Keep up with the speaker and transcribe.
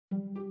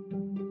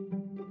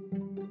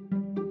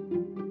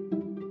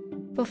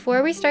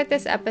Before we start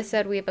this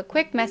episode, we have a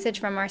quick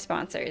message from our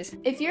sponsors.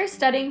 If you're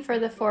studying for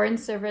the Foreign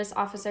Service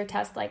Officer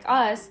test like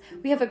us,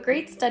 we have a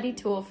great study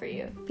tool for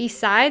you.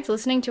 Besides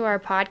listening to our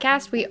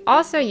podcast, we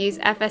also use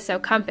FSO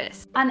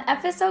Compass. On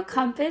FSO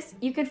Compass,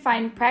 you can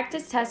find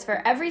practice tests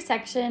for every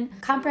section,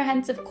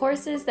 comprehensive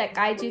courses that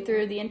guide you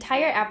through the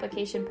entire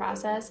application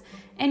process,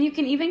 and you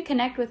can even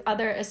connect with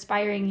other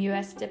aspiring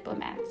U.S.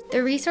 diplomats.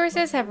 The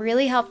resources have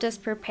really helped us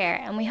prepare,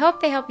 and we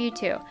hope they help you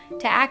too.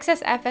 To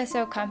access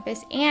FSO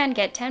Compass and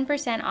get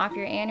 10% off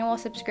your annual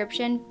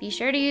subscription, be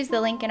sure to use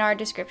the link in our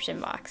description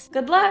box.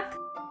 Good luck!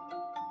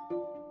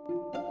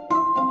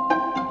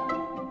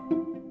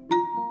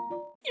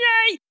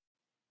 Yay!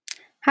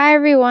 Hi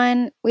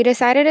everyone! We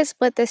decided to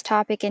split this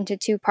topic into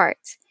two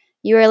parts.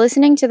 You are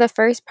listening to the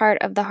first part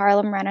of the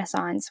Harlem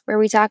Renaissance, where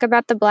we talk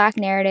about the Black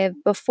narrative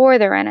before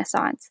the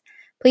Renaissance.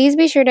 Please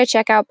be sure to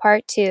check out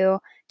part 2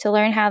 to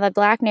learn how the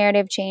Black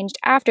narrative changed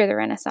after the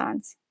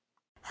Renaissance.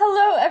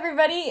 Hello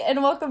everybody,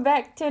 and welcome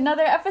back to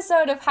another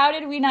episode of How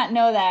Did We Not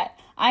Know That?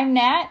 I'm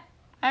Nat.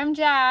 I'm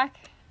Jack.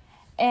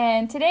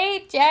 And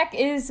today Jack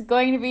is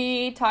going to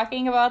be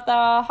talking about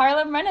the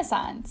Harlem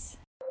Renaissance.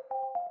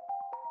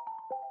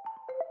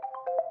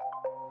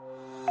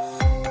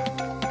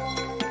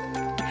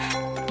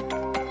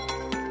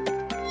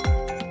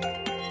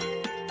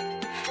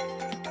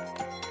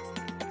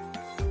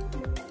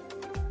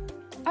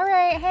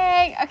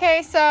 Hey,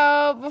 okay,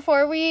 so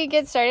before we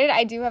get started,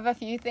 I do have a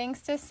few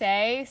things to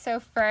say. So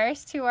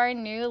first, to our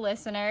new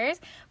listeners,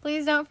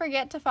 please don't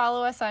forget to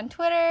follow us on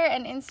Twitter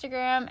and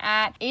Instagram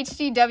at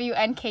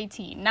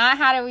HDWNKT. Not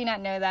How Do We Not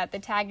Know That. The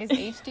tag is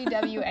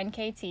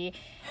HDWNKT.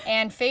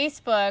 And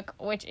Facebook,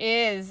 which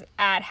is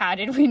at How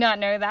Did We Not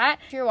Know That.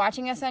 If you're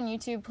watching us on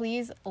YouTube,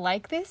 please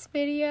like this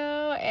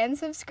video and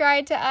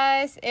subscribe to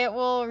us. It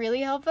will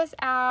really help us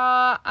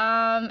out.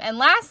 And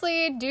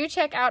lastly, do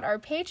check out our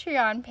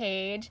Patreon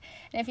page.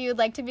 And if you would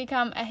like to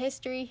become a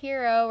history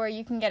hero where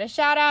you can get a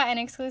shout out and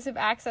exclusive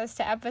access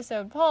to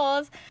episode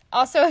polls.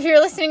 Also, if you're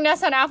listening to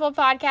us on Apple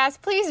Podcasts,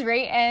 please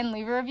rate and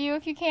leave a review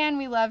if you can.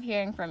 We love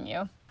hearing from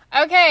you.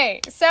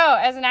 Okay, so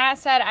as Nat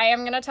said, I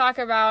am going to talk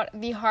about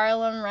the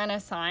Harlem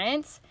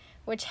Renaissance,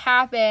 which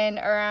happened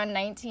around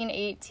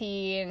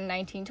 1918,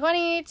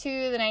 1920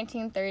 to the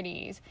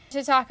 1930s.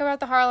 To talk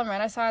about the Harlem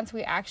Renaissance,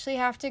 we actually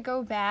have to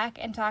go back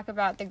and talk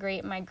about the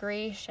Great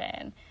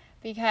Migration,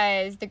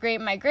 because the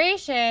Great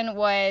Migration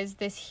was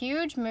this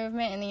huge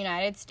movement in the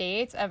United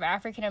States of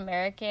African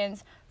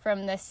Americans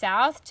from the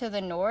South to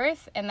the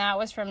North, and that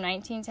was from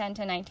 1910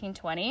 to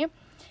 1920.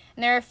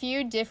 And there are a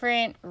few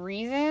different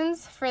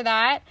reasons for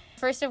that.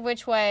 First of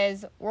which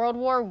was World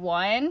War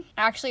I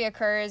actually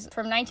occurs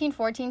from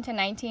 1914 to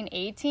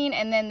 1918,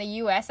 and then the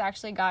U.S.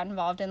 actually got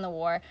involved in the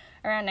war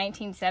around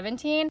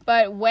 1917.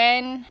 But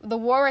when the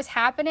war was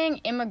happening,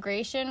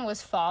 immigration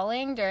was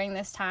falling during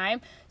this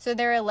time, so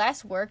there were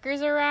less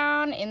workers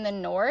around in the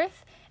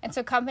North, and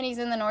so companies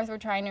in the North were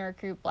trying to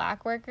recruit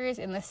Black workers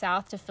in the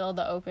South to fill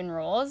the open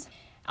roles.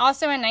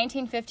 Also, in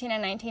 1915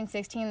 and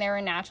 1916, there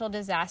were natural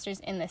disasters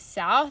in the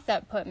South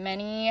that put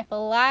many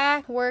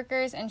Black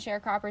workers and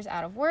sharecroppers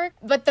out of work.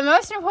 But the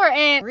most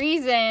important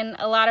reason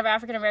a lot of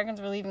African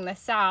Americans were leaving the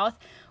South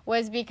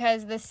was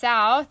because the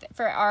South,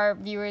 for our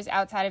viewers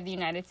outside of the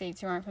United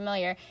States who aren't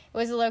familiar,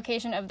 was the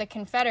location of the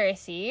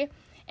Confederacy.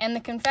 And the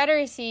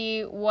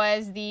Confederacy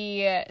was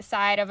the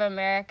side of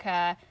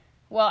America,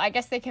 well, I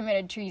guess they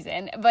committed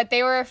treason, but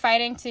they were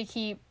fighting to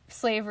keep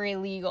slavery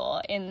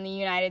legal in the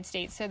United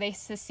States. So they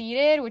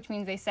seceded, which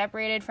means they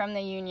separated from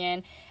the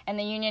Union, and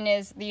the Union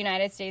is the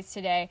United States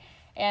today,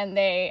 and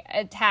they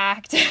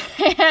attacked.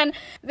 And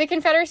the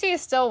Confederacy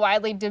is still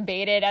widely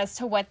debated as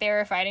to what they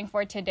were fighting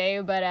for today,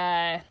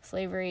 but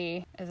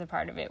slavery is a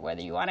part of it,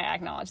 whether you want to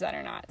acknowledge that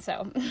or not.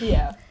 So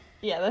Yeah,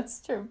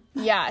 that's true.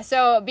 Yeah,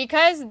 so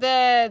because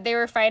they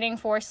were fighting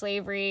for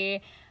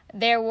slavery,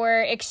 there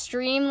were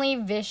extremely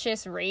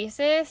vicious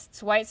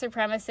racists, white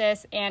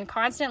supremacists, and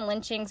constant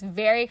lynchings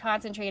very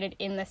concentrated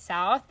in the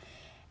South.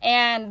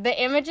 And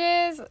the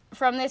images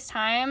from this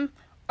time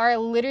are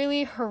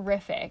literally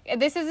horrific.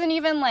 This isn't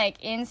even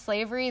like in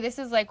slavery. This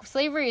is like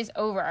slavery is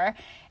over.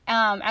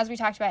 As we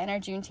talked about in our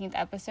Juneteenth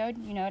episode,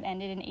 it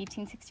ended in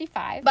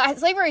 1865. But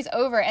slavery is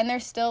over, and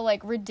there's still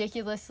like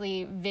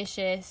ridiculously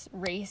vicious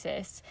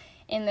racists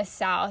in the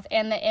South.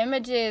 And the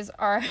images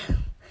are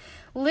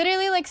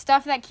literally like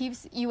stuff that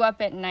keeps you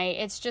up at night.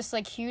 It's just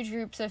like huge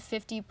groups of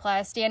 50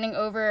 plus standing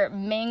over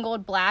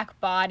mangled Black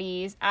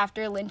bodies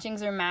after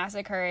lynchings or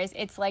massacres.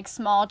 It's like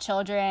small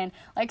children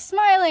like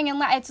smiling and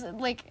it's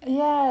like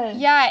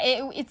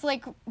it's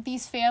like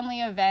these family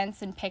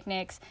events and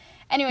picnics.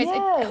 Anyways,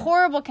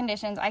 horrible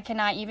conditions. I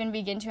cannot even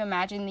begin to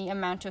imagine the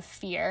amount of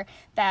fear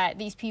that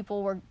these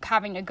people were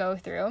having to go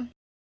through.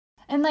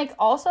 And,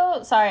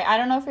 also, sorry, I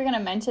don't know if you're going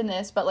to mention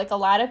this, but, a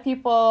lot of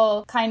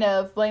people kind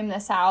of blame the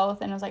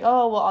South, and it was like,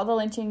 oh, well, all the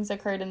lynchings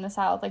occurred in the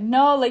South.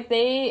 No,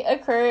 they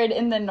occurred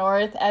in the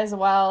North as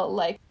well.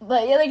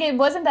 It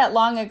wasn't that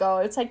long ago.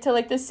 It's, to,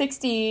 the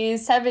 60s,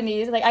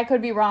 70s. I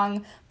could be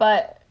wrong,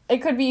 but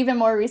it could be even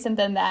more recent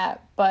than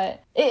that,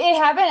 but it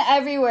happened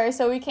everywhere,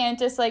 so we can't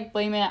just, like,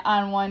 blame it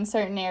on one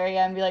certain area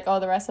and be like, oh,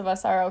 the rest of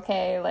us are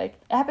okay. Like,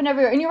 it happened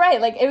everywhere. And you're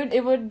right, like,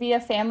 it would be a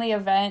family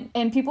event,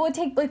 and people would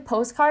take, like,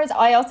 postcards.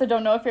 I also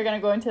don't know if you're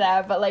gonna go into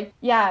that, but, like,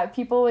 yeah,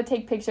 people would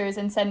take pictures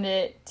and send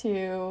it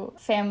to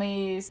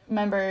families,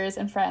 members,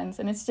 and friends,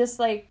 and it's just,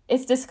 like,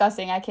 it's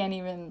disgusting. I can't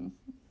even...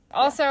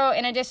 Also,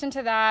 in addition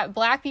to that,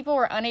 Black people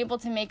were unable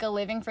to make a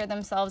living for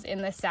themselves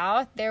in the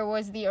South. There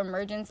was the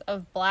emergence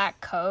of Black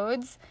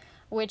codes,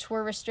 which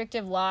were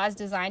restrictive laws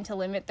designed to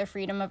limit the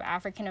freedom of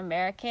African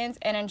Americans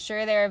and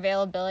ensure their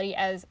availability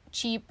as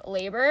cheap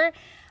labor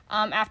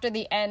after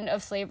the end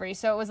of slavery.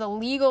 So it was a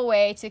legal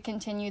way to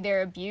continue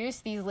their abuse.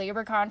 These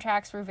labor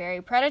contracts were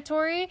very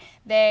predatory.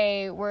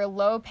 They were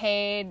low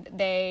paid.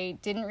 They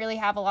didn't really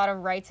have a lot of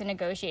rights and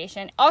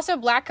negotiation. Also,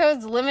 Black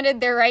codes limited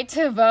their right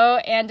to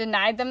vote and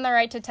denied them the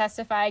right to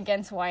testify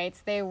against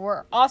whites. They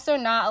were also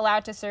not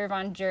allowed to serve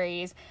on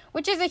juries,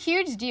 which is a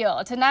huge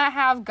deal. To not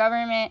have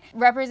government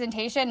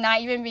representation,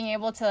 not even being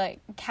able to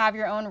have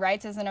your own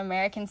rights as an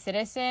American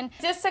citizen.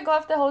 Just to go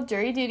off the whole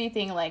jury duty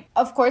thing, like,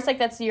 of course, like,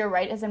 that's your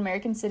right as an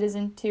American citizen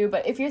too,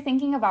 but if you're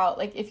thinking about,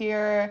 like, if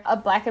you're a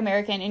Black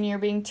American and you're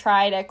being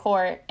tried at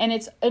court and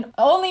it's an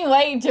only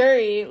white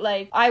jury,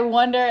 like, I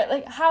wonder,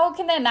 like, how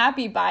can that not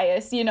be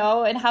biased, you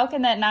know, and how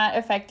can that not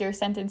affect your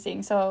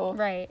sentencing? So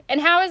right.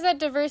 And how is that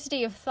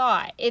diversity of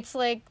thought? It's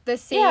like the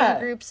same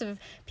groups of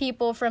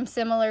people from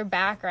similar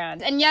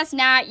backgrounds. And yes,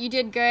 Nat, you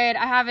did good.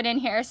 I have it in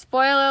here.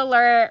 Spoiler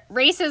alert,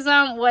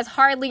 racism was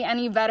hardly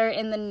any better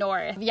in the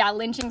North. Yeah,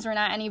 lynchings were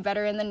not any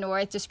better in the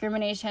North.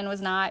 Discrimination was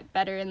not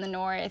better in the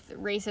North.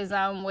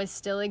 Racism was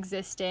still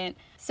existent.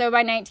 So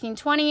by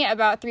 1920,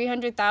 about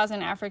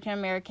 300,000 African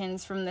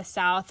Americans from the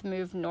South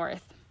moved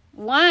north.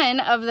 One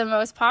of the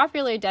most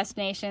popular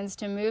destinations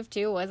to move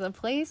to was a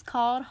place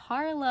called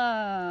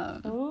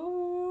Harlem.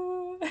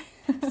 Ooh.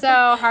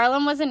 So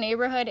Harlem was a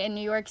neighborhood in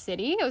New York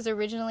City. It was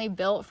originally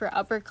built for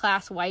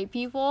upper-class white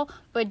people,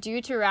 but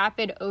due to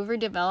rapid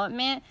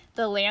overdevelopment,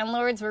 the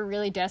landlords were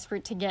really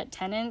desperate to get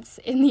tenants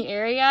in the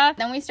area.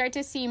 Then we start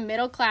to see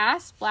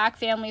middle-class Black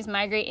families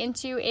migrate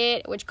into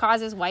it, which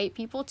causes white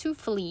people to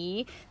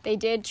flee. They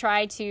did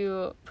try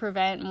to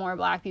prevent more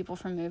Black people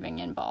from moving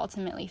in, but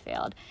ultimately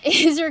failed. It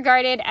is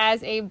regarded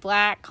as a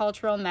Black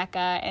cultural mecca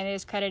and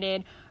is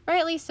credited,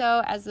 rightly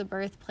so, as the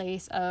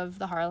birthplace of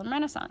the Harlem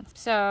Renaissance.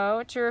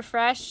 So, to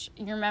refresh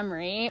your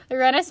memory, the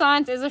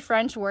Renaissance is a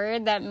French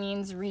word that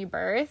means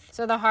rebirth.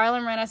 So the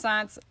Harlem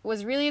Renaissance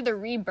was really the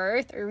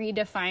rebirth or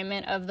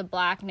redefinement of the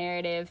Black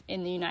narrative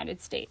in the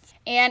United States.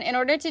 And in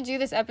order to do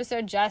this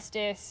episode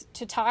justice,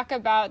 to talk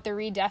about the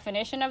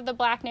redefinition of the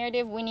Black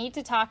narrative, we need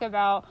to talk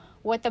about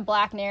what the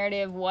Black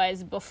narrative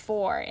was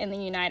before in the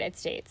United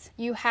States.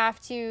 You have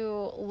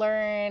to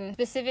learn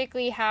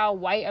specifically how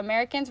white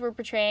Americans were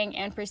portraying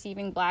and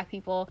perceiving Black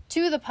people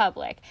to the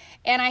public.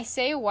 And I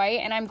say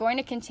white, and I'm going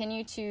to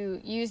continue to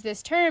use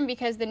this term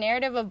because the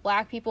narrative of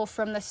Black people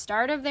from the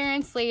start of their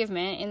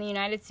enslavement in the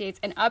United States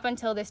and up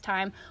until this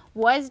time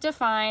was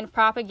defined,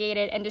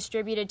 propagated, and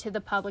distributed to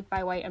the public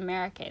by white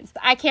Americans.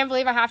 I can't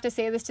believe I have to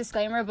say this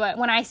disclaimer, but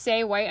when I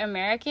say white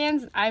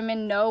Americans, I'm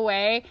in no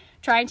way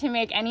trying to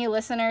make any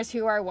listeners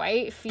who are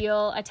white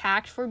feel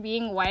attacked for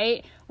being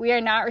white. We are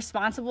not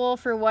responsible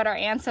for what our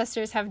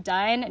ancestors have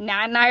done.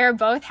 Nat and I are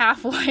both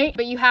half white,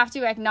 but you have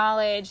to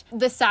acknowledge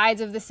the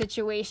sides of the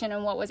situation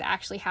and what was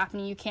actually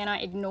happening. You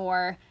cannot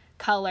ignore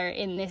color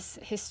in this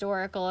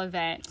historical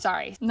event.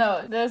 Sorry.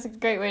 No, that's a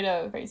great way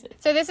to phrase it.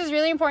 So this is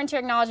really important to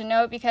acknowledge and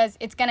note because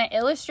it's going to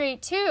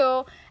illustrate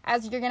too,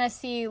 as you're going to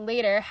see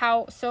later,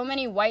 how so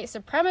many white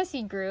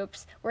supremacy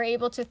groups were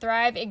able to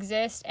thrive,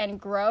 exist, and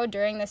grow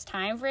during this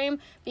time frame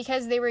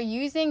because they were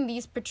using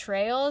these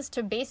portrayals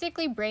to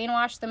basically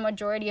brainwash the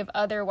majority of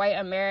other white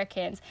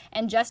Americans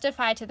and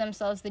justify to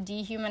themselves the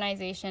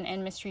dehumanization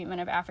and mistreatment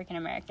of African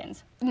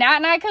Americans. Nat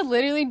and I could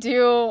literally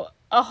do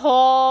a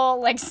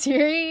whole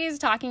series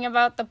talking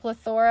about the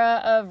plethora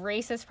of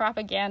racist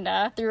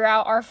propaganda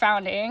throughout our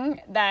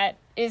founding that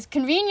is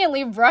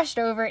conveniently brushed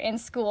over in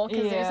school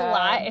because there's a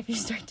lot if you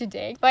start to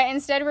dig. But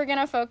instead we're going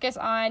to focus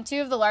on two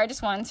of the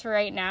largest ones for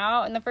right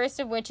now, and the first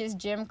of which is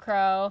Jim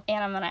Crow.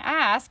 And I'm going to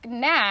ask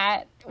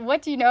Nat,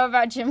 what do you know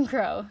about Jim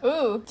Crow?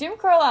 Ooh, Jim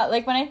Crow law.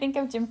 Like, when I think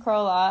of Jim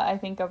Crow law, I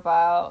think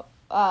about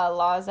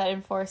laws that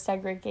enforce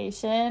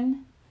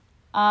segregation.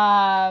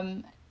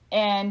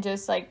 And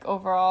just,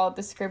 overall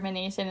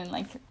discrimination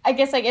and, I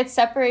guess, it's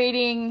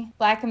separating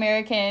Black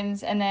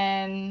Americans and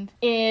then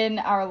in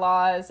our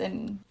laws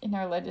and in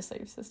our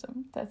legislative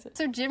system. That's it.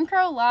 So Jim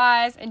Crow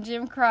laws and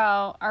Jim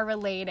Crow are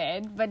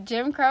related, but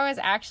Jim Crow is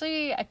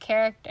actually a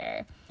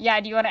character. Yeah,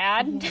 do you want to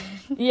add?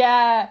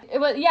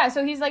 Yeah.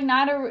 So he's,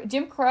 not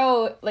Jim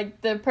Crow,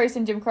 the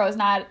person Jim Crow is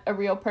not a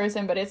real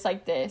person, but it's,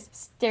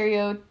 this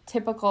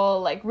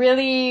stereotypical,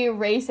 really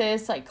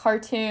racist,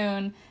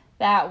 cartoon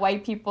that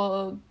white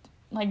people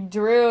like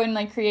drew and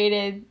like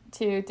created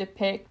to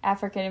depict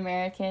African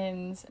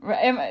Americans.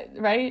 Am I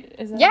right?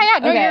 Is that... Yeah.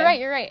 No, okay.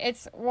 You're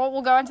right.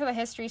 We'll go into the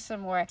history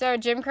some more. So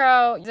Jim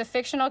Crow is a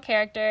fictional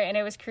character, and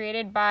it was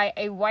created by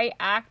a white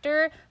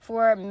actor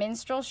for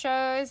minstrel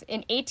shows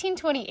in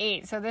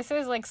 1828. So this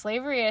is like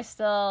slavery is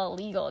still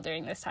legal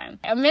during this time.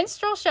 A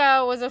minstrel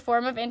show was a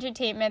form of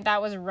entertainment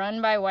that was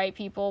run by white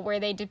people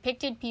where they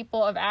depicted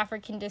people of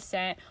African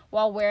descent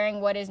while wearing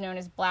what is known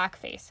as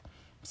blackface.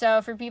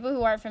 So for people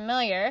who aren't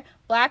familiar,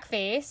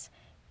 blackface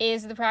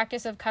is the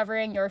practice of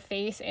covering your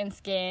face and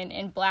skin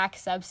in black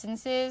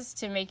substances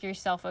to make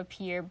yourself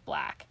appear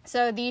black.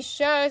 So these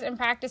shows and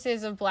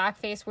practices of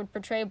blackface would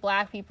portray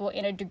black people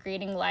in a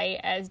degrading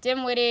light as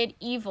dim-witted,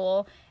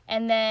 evil,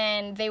 and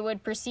then they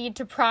would proceed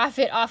to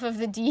profit off of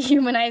the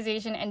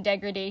dehumanization and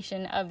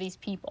degradation of these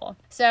people.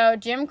 So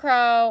Jim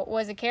Crow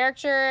was a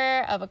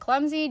caricature of a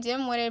clumsy,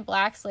 dim-witted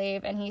black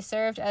slave, and he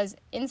served as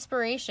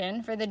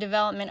inspiration for the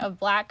development of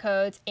black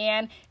codes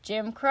and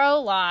Jim Crow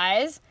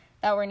laws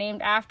that were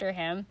named after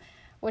him,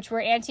 which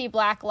were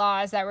anti-black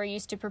laws that were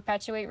used to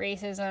perpetuate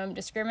racism,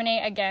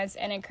 discriminate against,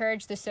 and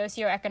encourage the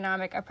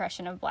socioeconomic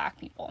oppression of black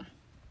people.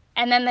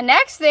 And then the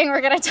next thing we're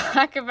going to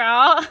talk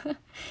about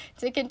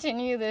to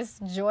continue this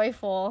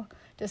joyful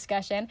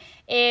discussion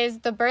is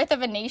the Birth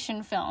of a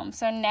Nation film.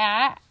 So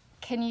Nat,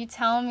 can you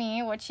tell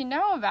me what you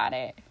know about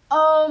it?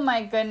 Oh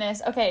my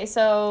goodness. Okay,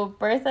 so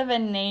Birth of a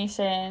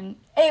Nation,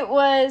 it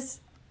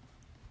was,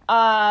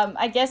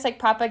 I guess, like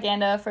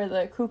propaganda for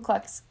the Ku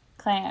Klux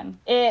Klan.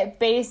 It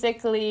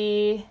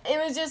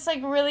was just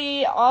like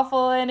really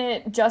awful, and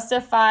it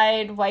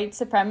justified white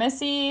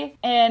supremacy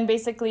and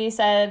basically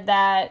said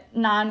that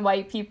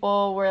non-white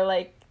people were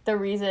like the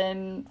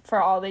reason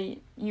for all the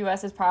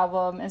US's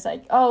problem. Is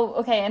like, oh,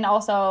 okay, and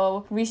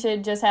also we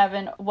should just have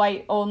an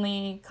white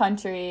only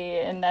country,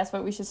 and that's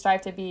what we should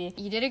strive to be.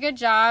 You did a good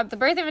job. The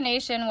Birth of a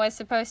Nation was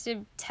supposed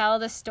to tell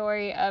the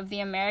story of the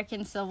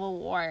American Civil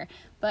War,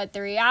 but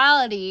the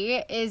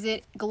reality is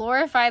it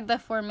glorified the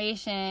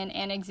formation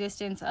and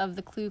existence of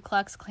the Ku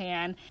Klux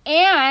Klan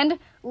and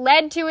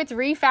led to its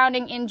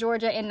refounding in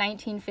Georgia in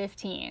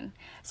 1915.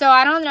 So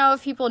I don't know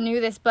if people knew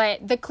this,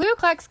 but the Ku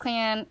Klux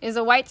Klan is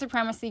a white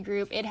supremacy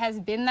group. It has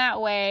been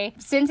that way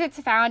since its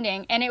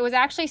founding, and it was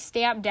actually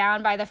stamped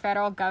down by the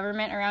federal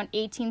government around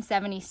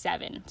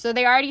 1877. So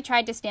they already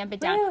tried to stamp it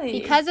down. Really?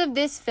 Because of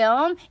this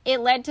film, it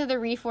led to the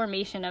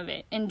reformation of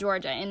it in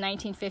Georgia in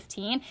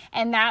 1915,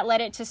 and that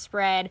led it to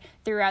spread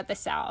throughout the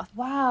South.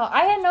 Wow,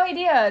 I had no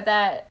idea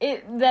that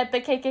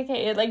the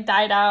KKK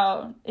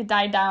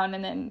died down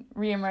and then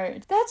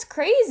reemerged. That's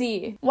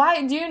crazy.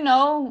 Why do you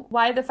know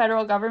why the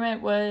federal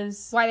government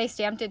was Why they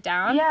stamped it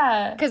down?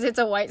 Yeah, Because it's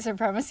a white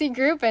supremacy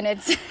group, and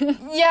it's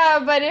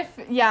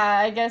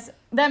I guess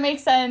that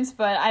makes sense,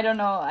 but I don't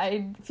know.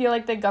 I feel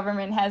like the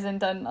government hasn't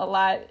done a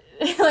lot.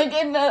 Like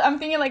I'm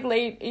thinking like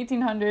late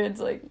 1800s,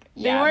 like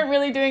they weren't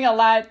really doing a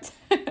lot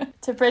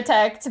to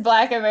protect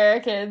Black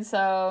Americans.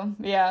 So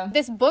yeah,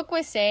 this book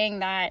was saying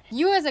that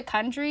you as a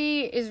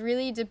country is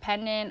really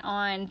dependent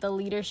on the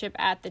leadership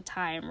at the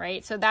time,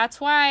 right? So that's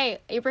why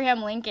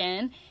Abraham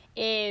Lincoln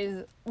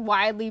is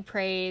widely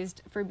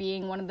praised for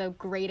being one of the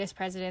greatest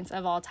presidents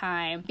of all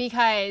time,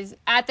 because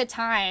at the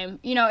time,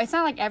 it's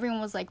not like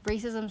everyone was like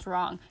racism's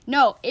wrong.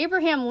 No,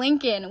 Abraham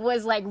Lincoln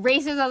was like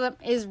racism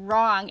is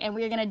wrong and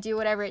we're going to do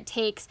whatever it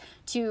takes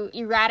to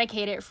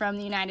eradicate it from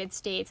the United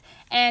States.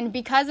 And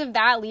because of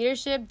that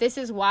leadership, this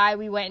is why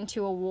we went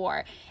into a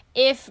war.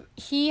 If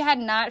he had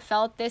not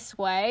felt this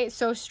way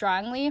so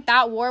strongly,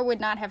 that war would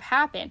not have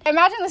happened.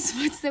 Imagine the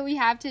splits that we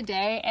have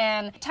today,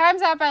 and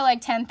times that by like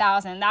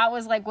 10,000. That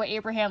was like what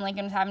Abraham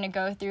Lincoln was having to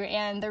go through,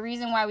 and the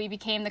reason why we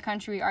became the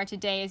country we are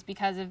today is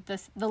because of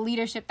the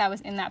leadership that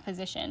was in that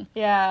position.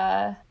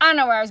 Yeah. I don't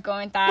know where I was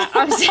going with that.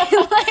 I'm saying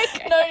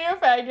like... No,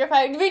 you're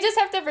fine. We just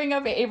have to bring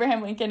up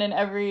Abraham Lincoln in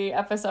every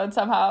episode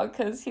somehow,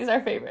 because he's our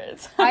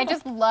favorite. I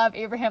just love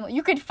Abraham.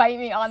 You could fight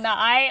me on that.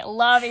 I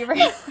love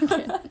Abraham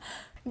Lincoln.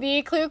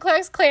 The Ku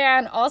Klux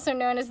Klan, also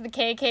known as the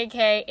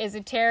KKK, is a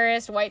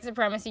terrorist white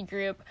supremacy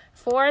group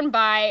formed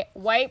by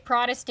white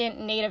Protestant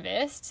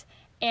nativists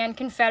and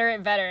Confederate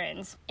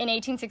veterans in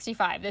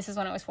 1865. This is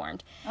when it was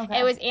formed.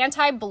 Okay. It was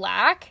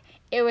anti-Black,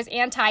 it was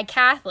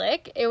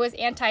anti-Catholic, it was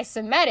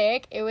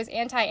anti-Semitic, it was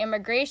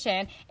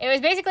anti-immigration. It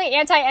was basically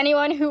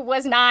anti-anyone who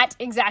was not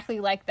exactly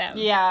like them.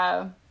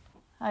 Yeah.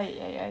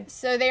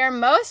 So they are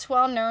most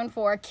well known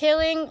for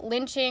killing,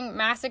 lynching,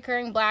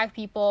 massacring Black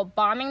people,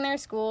 bombing their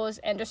schools,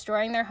 and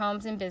destroying their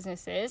homes and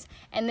businesses.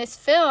 And this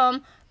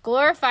film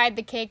glorified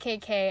the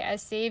KKK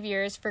as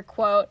saviors for,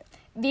 quote,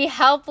 the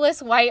helpless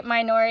white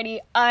minority,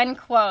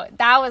 unquote.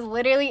 That was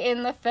literally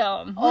in the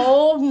film.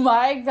 Oh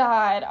my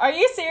God. Are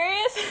you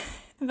serious?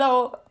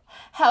 The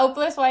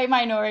helpless white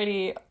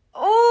minority.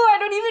 Oh, I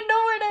don't even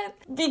know where to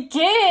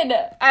begin.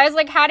 I was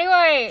like,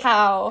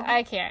 How?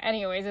 I can't.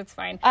 Anyways, it's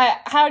fine.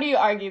 How do you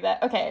argue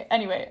that? Okay,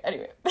 anyway.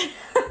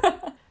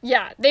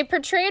 Yeah, they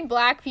portrayed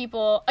Black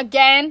people,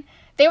 again,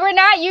 They were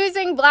not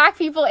using black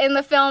people in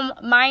the film,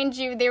 mind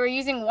you. They were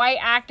using white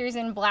actors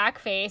in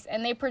blackface,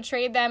 and they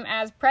portrayed them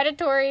as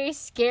predatory,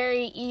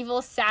 scary,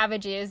 evil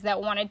savages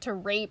that wanted to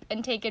rape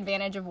and take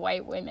advantage of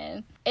white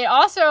women. It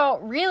also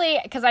really,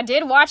 because I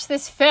did watch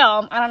this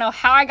film. I don't know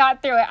how I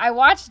got through it. I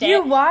watched it.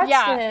 You watched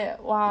it?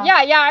 Wow.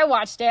 Yeah, I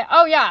watched it.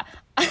 Oh, yeah.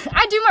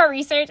 I do my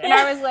research, and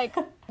I was like,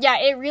 yeah,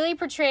 it really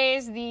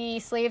portrays the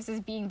slaves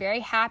as being very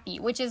happy,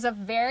 which is a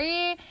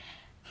very...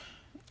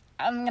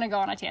 I'm going to go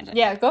on a tangent.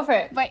 Yeah, go for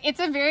it. But it's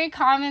a very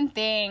common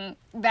thing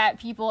that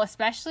people,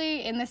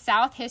 especially in the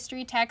South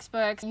history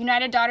textbooks,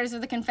 United Daughters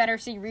of the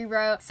Confederacy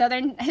rewrote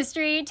Southern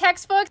history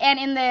textbook, and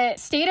in the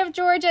state of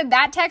Georgia,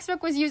 that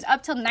textbook was used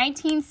up till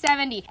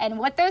 1970. And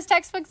what those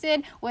textbooks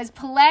did was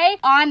play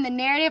on the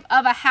narrative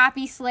of a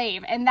happy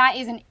slave. And that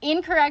is an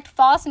incorrect,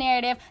 false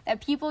narrative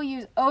that people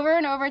use over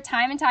and over,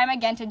 time and time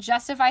again, to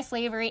justify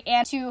slavery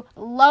and to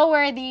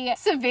lower the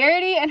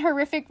severity and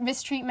horrific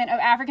mistreatment of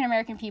African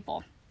American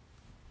people.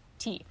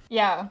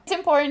 Yeah. It's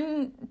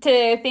important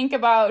to think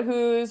about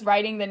who's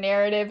writing the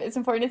narrative. It's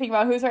important to think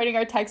about who's writing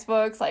our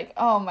textbooks. Like,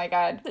 oh my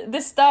God,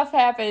 this stuff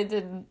happened,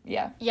 and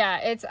yeah.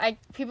 Yeah,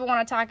 people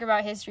want to talk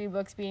about history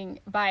books being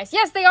biased.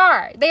 Yes, they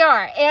are. They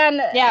are. And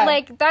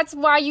like, that's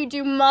why you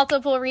do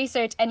multiple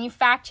research and you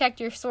fact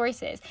check your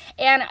sources.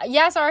 And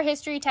yes, our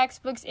history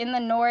textbooks in the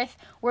North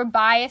were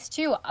biased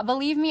too.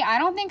 Believe me, I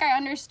don't think I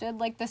understood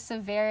like the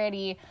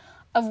severity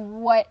of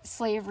what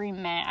slavery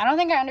meant. I don't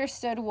think I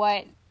understood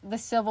what the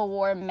Civil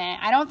War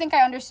meant. I don't think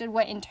I understood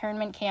what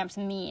internment camps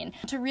mean.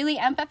 To really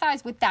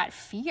empathize with that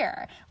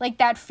fear, like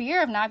that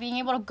fear of not being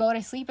able to go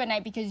to sleep at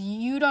night because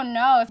you don't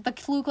know if the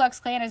Ku Klux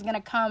Klan is going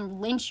to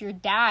come lynch your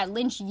dad,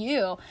 lynch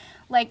you.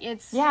 Like,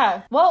 it's...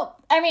 Yeah. Well,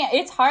 I mean,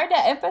 it's hard to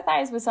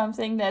empathize with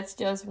something that's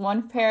just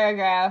one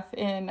paragraph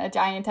in a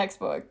giant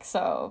textbook.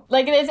 So,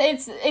 like,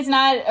 it's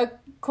not a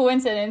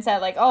coincidence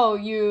that, like, oh,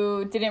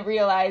 you didn't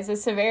realize the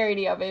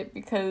severity of it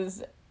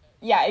because,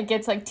 yeah, it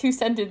gets, like, 2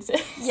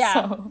 sentences. Yeah.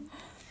 So.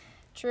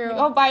 True.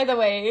 Oh, by the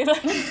way.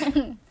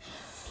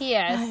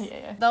 P.S.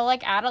 They'll,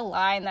 like, add a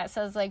line that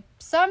says, like,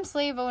 some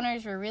slave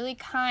owners were really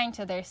kind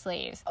to their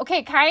slaves.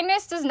 Okay,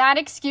 kindness does not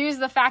excuse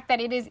the fact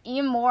that it is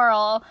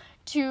immoral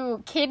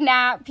to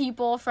kidnap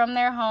people from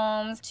their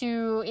homes,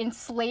 to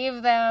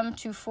enslave them,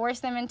 to force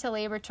them into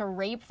labor, to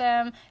rape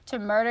them, to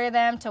murder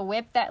them, to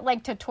whip them,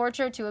 like, to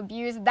torture, to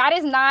abuse. That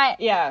is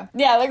not... Yeah,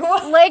 like,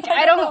 what? Like,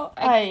 I don't...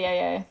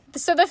 Yeah.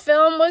 So the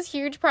film was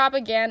huge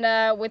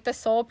propaganda with the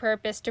sole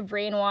purpose to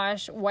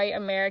brainwash white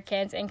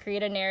Americans and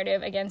create a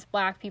narrative against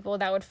black people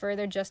that would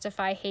further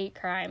justify hate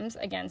crimes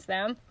against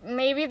them.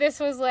 Maybe this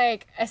was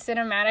like a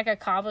cinematic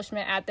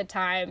accomplishment at the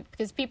time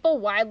because people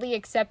widely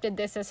accepted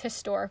this as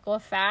historical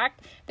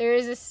fact. There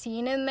is a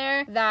scene in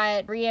there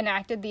that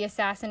reenacted the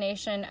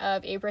assassination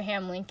of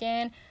Abraham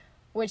Lincoln,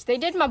 which they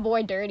did my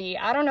boy dirty.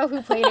 I don't know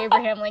who played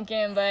Abraham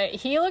Lincoln, but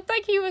he looked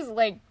like he was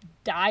like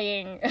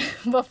dying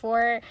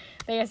before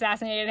they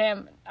assassinated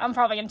him. I'm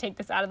probably gonna take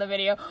this out of the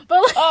video, but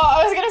like,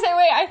 I was gonna say,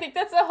 wait, I think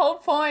that's the whole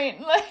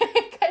point.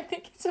 Like, I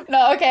think it's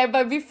no, okay,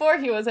 but before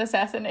he was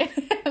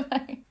assassinated,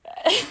 like...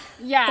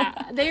 Yeah,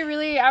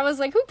 I was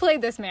like, who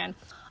played this man?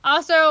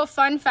 Also,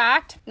 fun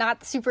fact,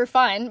 not super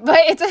fun, but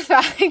it's a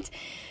fact.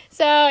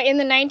 So, in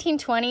the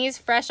 1920s,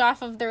 fresh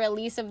off of the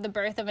release of The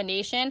Birth of a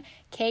Nation,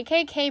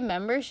 KKK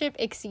membership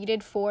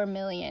exceeded 4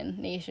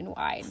 million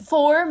nationwide.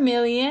 4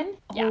 million?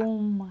 Yeah. Oh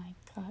my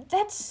God,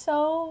 that's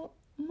so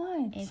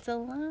much. It's a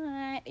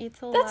lot.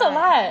 That's a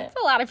lot. It's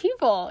a lot of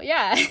people,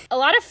 yeah. A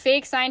lot of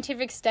fake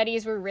scientific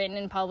studies were written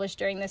and published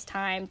during this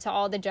time to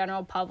all the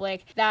general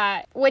public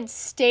that would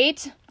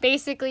state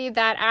basically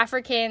that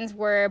Africans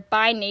were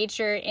by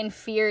nature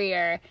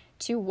inferior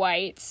to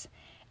whites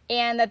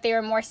and that they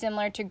were more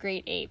similar to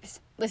great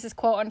apes. This is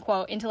quote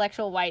unquote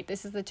intellectual white.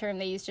 This is the term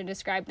they used to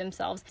describe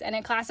themselves. And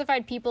it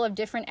classified people of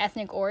different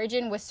ethnic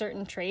origin with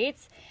certain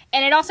traits.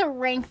 And it also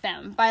ranked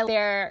them by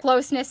their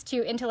closeness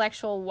to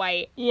intellectual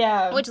white.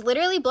 Yeah. Which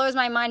literally blows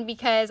my mind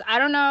because I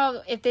don't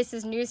know if this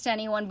is news to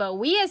anyone, but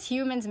we as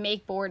humans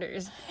make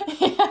borders.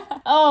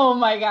 Oh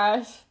my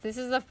gosh. This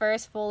is the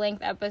first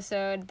full-length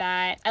episode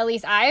that at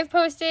least I've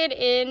posted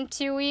in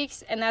 2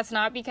 weeks. And that's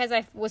not because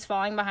I was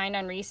falling behind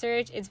on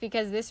research. It's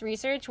because this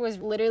research was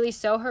literally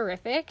so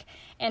horrific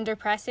and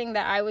depressing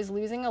that I was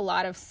losing a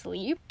lot of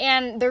sleep.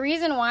 And the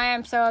reason why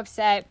I'm so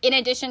upset, in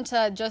addition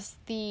to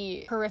just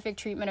the horrific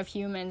treatment of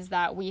humans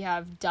that we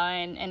have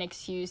done and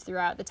excused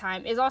throughout the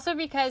time, is also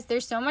because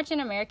there's so much in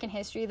American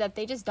history that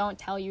they just don't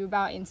tell you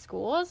about in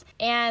schools.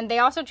 And they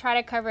also try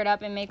to cover it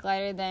up and make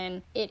lighter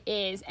than it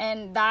is.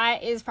 And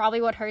that is probably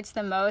what hurts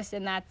the most.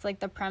 And that's like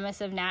the premise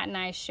of Nat and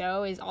I's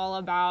show, is all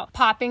about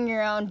popping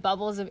your own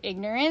bubbles of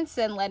ignorance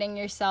and letting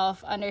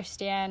yourself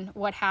understand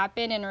what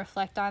happened and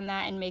reflect on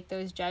that and make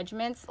those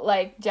judgments.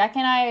 Like, Jack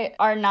and I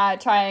are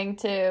not trying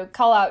to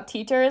call out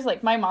teachers.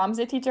 Like, my mom's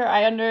a teacher.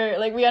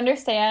 We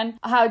understand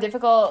how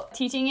difficult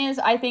teaching is.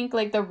 I think,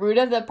 like, the root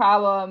of the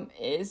problem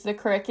is the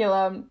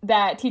curriculum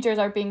that teachers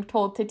are being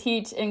told to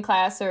teach in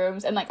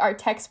classrooms and, like, our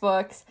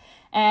textbooks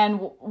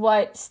and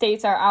what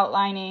states are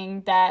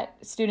outlining that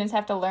students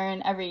have to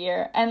learn every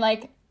year. And,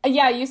 like,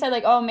 yeah, you said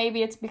like, oh,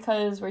 maybe it's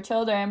because we're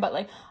children, but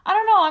like, I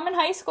don't know, I'm in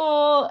high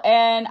school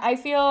and I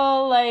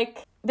feel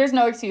like there's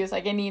no excuse.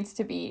 Like, it needs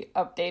to be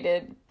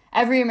updated.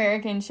 Every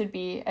American should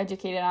be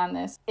educated on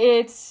this.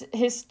 It's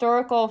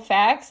historical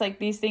facts, like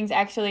these things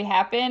actually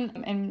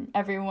happen, and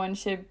everyone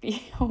should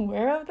be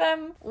aware of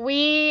them.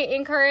 We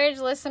encourage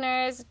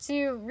listeners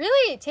to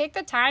really take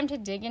the time to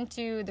dig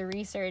into the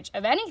research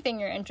of anything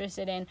you're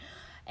interested in.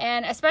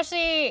 And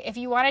especially if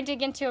you want to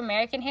dig into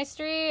American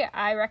history,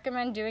 I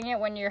recommend doing it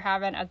when you're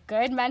having a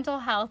good mental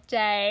health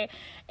day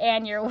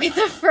and you're with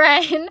a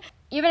friend.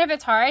 Even if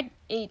it's hard,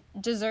 it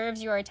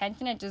deserves your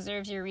attention. It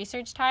deserves your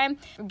research time.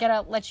 I'm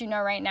gonna let you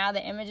know right now,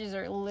 the images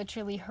are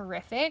literally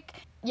horrific.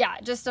 Yeah,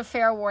 just a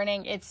fair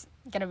warning, it's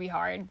gonna be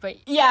hard, but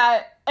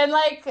yeah. And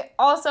like,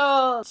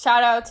 also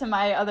shout out to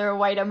my other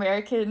white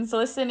Americans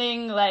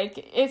listening.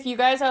 Like, if you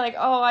guys are like,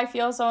 oh, I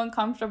feel so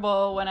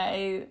uncomfortable when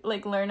I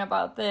like learn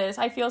about this,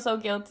 I feel so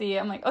guilty,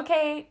 I'm like,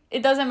 okay,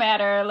 it doesn't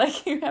matter.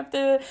 Like, you have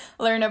to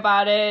learn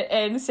about it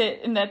and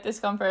sit in that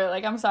discomfort.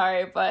 Like, I'm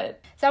sorry,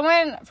 but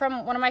someone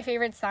from one of my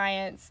favorite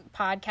science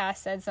podcasts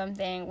said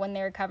something when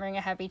they were covering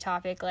a heavy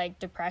topic like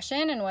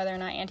depression and whether or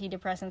not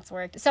antidepressants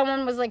worked.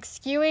 Someone was like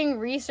skewing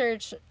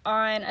research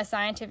on a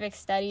scientific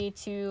study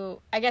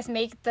to, I guess,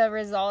 make the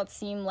results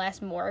seem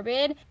less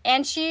morbid.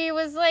 And she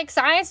was like,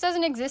 science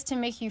doesn't exist to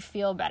make you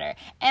feel better.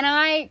 And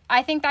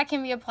I think that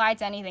can be applied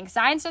to anything.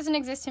 Science doesn't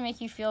exist to make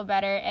you feel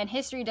better, and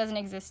history doesn't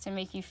exist to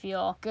make you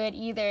feel good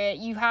either.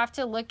 You have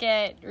to look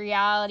at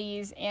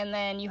realities, and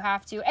then you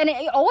have to, and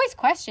always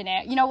question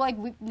it. You know, like,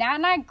 Nat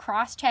and I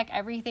cross-check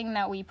everything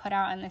that we put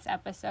out in this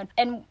episode,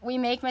 and we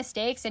make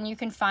mistakes, and you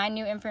can find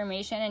new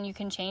information, and you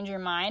can change your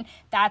mind.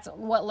 That's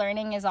what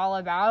learning is all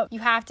about. You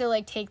have to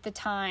like take the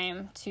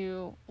time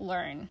to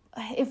learn.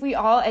 If we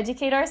all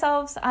educate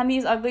ourselves on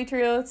these ugly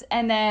truths,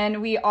 and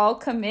then we all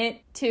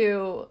commit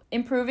to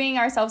improving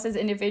ourselves as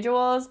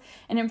individuals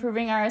and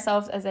improving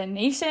ourselves as a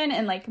nation,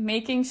 and like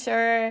making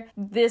sure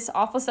this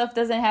awful stuff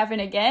doesn't happen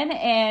again,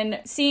 and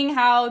seeing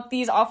how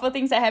these awful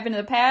things that happened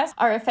in the past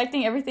are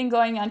affecting everything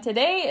going on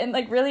today, and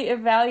like really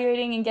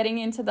evaluating and getting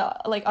into the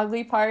like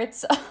ugly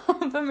parts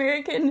of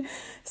American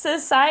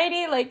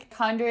society. Like,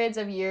 hundreds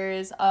of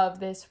years of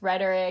this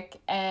rhetoric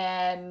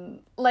and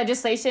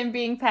legislation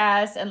being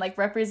passed and like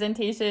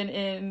representation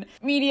in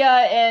media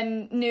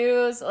and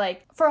news,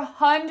 like for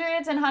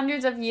hundreds and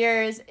hundreds of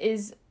years,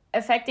 is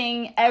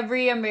affecting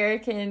every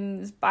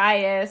American's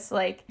bias.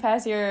 Like,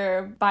 pass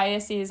your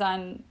biases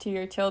on to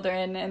your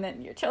children and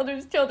then your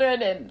children's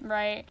children, and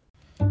right.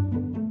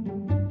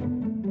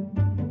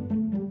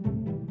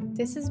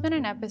 This has been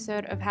an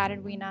episode of How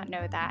Did We Not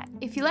Know That?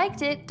 If you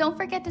liked it, don't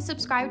forget to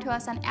subscribe to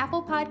us on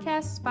Apple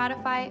Podcasts,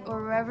 Spotify,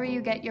 or wherever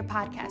you get your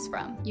podcasts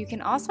from. You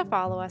can also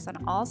follow us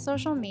on all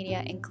social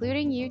media,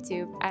 including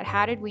YouTube, at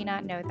How Did We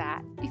Not Know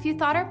That? If you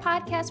thought our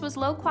podcast was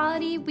low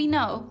quality, we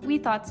know. We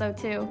thought so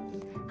too.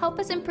 Help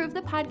us improve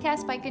the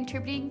podcast by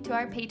contributing to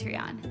our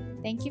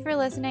Patreon. Thank you for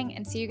listening,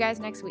 and see you guys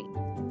next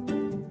week.